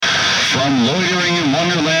From Loitering in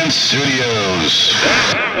Wonderland Studios.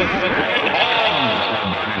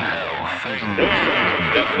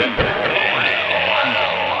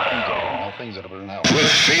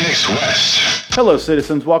 With Phoenix West. Hello,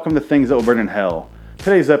 citizens. Welcome to Things That Will Burn in Hell.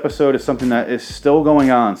 Today's episode is something that is still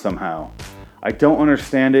going on somehow. I don't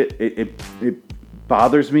understand it. It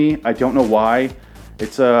bothers me. I don't know why.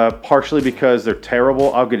 It's partially because they're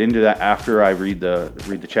terrible. I'll get into that after I read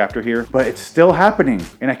the chapter here. But it's still happening,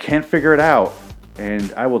 and I can't figure it out.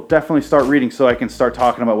 And I will definitely start reading so I can start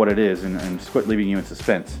talking about what it is and quit leaving you in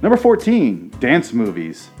suspense. Number 14, dance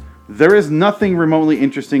movies. There is nothing remotely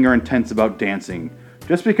interesting or intense about dancing.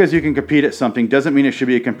 Just because you can compete at something doesn't mean it should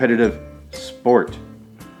be a competitive sport.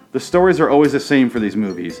 The stories are always the same for these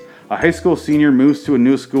movies. A high school senior moves to a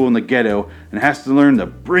new school in the ghetto and has to learn to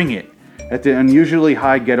bring it at the unusually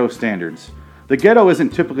high ghetto standards. The ghetto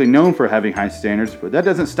isn't typically known for having high standards, but that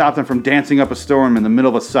doesn't stop them from dancing up a storm in the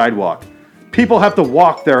middle of a sidewalk. People have to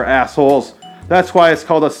walk there, assholes. That's why it's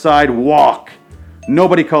called a sidewalk.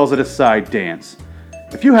 Nobody calls it a side dance.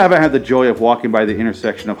 If you haven't had the joy of walking by the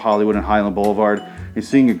intersection of Hollywood and Highland Boulevard and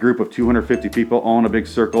seeing a group of 250 people all in a big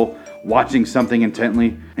circle, watching something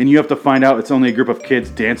intently, and you have to find out it's only a group of kids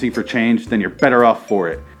dancing for change, then you're better off for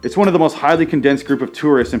it. It's one of the most highly condensed group of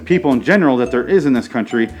tourists and people in general that there is in this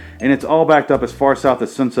country, and it's all backed up as far south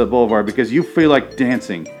as Sunset Boulevard because you feel like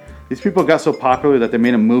dancing. These people got so popular that they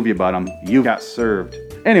made a movie about them. You got served.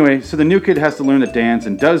 Anyway, so the new kid has to learn to dance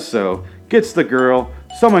and does so, gets the girl,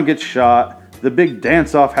 someone gets shot, the big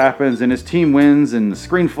dance-off happens and his team wins and the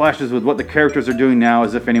screen flashes with what the characters are doing now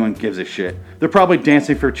as if anyone gives a shit. They're probably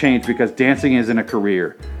dancing for change because dancing isn't a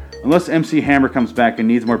career. Unless MC Hammer comes back and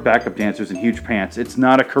needs more backup dancers in huge pants, it's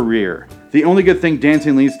not a career. The only good thing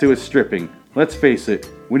dancing leads to is stripping. Let's face it,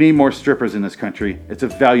 we need more strippers in this country. It's a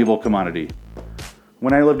valuable commodity.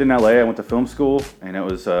 When I lived in LA, I went to film school, and it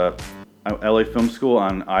was LA Film School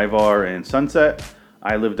on Ivar and Sunset.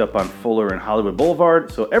 I lived up on Fuller and Hollywood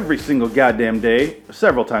Boulevard, so every single goddamn day,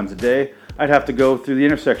 several times a day, I'd have to go through the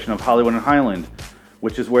intersection of Hollywood and Highland,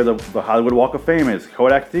 which is where the Hollywood Walk of Fame is,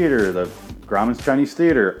 Kodak Theater, the Grauman's Chinese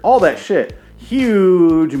Theater, all that shit.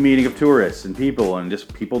 Huge meeting of tourists and people, and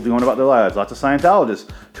just people doing about their lives. Lots of Scientologists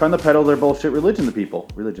trying to peddle their bullshit religion to people.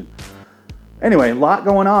 Anyway, a lot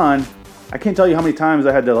going on. I can't tell you how many times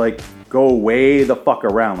I had to go way the fuck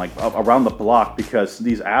around, around the block, because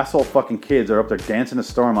these asshole fucking kids are up there dancing a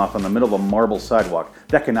storm off in the middle of a marble sidewalk.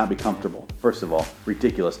 That cannot be comfortable. First of all,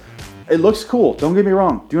 ridiculous. It looks cool, don't get me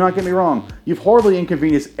wrong. Do not get me wrong. You've horribly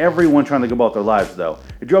inconvenienced everyone trying to go about their lives, though.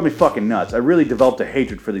 It drove me fucking nuts. I really developed a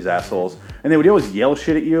hatred for these assholes. And they would always yell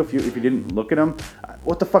shit at you if you didn't look at them.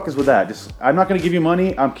 What the fuck is with that? I'm not gonna give you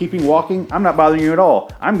money, I'm keeping walking, I'm not bothering you at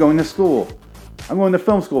all. I'm going to school. I'm going to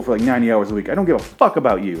film school for 90 hours a week. I don't give a fuck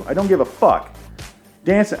about you. I don't give a fuck.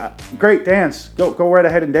 Dance, great, dance. Go right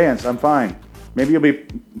ahead and dance. I'm fine. Maybe you'll be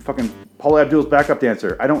fucking Paula Abdul's backup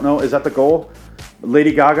dancer. I don't know. Is that the goal?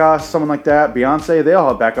 Lady Gaga, someone like that. Beyonce, they all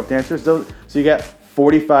have backup dancers. So you get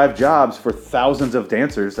 45 jobs for thousands of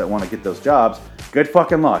dancers that want to get those jobs. Good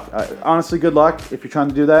fucking luck. Honestly, good luck if you're trying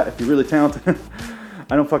to do that. If you're really talented,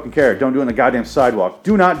 I don't fucking care. Don't do it in a goddamn sidewalk.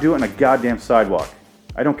 Do not do it in a goddamn sidewalk.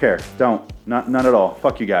 I don't care. Don't. None at all.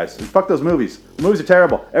 Fuck you guys. And fuck those movies. The movies are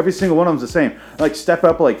terrible. Every single one of them's the same. Step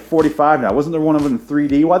Up 45 now. Wasn't there one of them in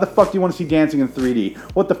 3D? Why the fuck do you want to see dancing in 3D?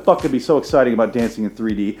 What the fuck could be so exciting about dancing in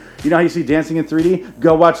 3D? You know how you see dancing in 3D?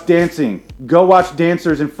 Go watch dancing. Go watch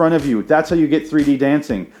dancers in front of you. That's how you get 3D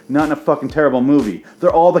dancing. Not in a fucking terrible movie.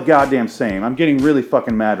 They're all the goddamn same. I'm getting really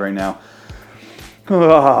fucking mad right now.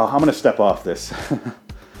 I'm gonna step off this.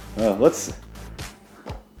 Let's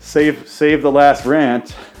save the last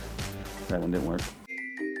rant. That one didn't work.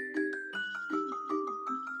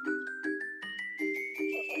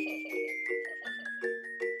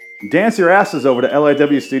 Dance your asses over to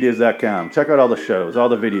liwstudios.com. Check out all the shows, all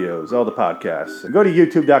the videos, all the podcasts. And go to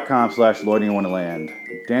youtube.com/loiteringinwonderland.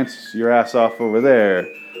 Dance your ass off over there.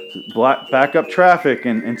 Back up traffic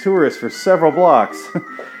and tourists for several blocks.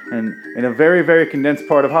 And in a very, very condensed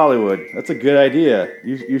part of Hollywood. That's a good idea.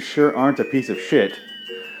 You sure aren't a piece of shit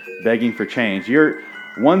begging for change. You're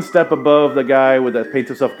one step above the guy that paints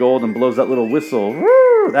himself gold and blows that little whistle.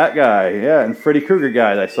 Woo! That guy, yeah, and Freddy Krueger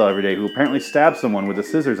guy that I saw every day who apparently stabbed someone with the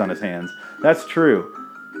scissors on his hands. That's true.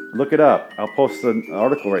 Look it up. I'll post an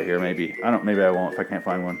article right here, maybe. Maybe I won't if I can't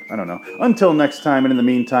find one. I don't know. Until next time, and in the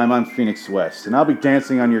meantime, I'm Phoenix West, and I'll be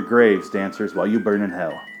dancing on your graves, dancers, while you burn in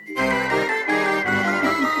hell.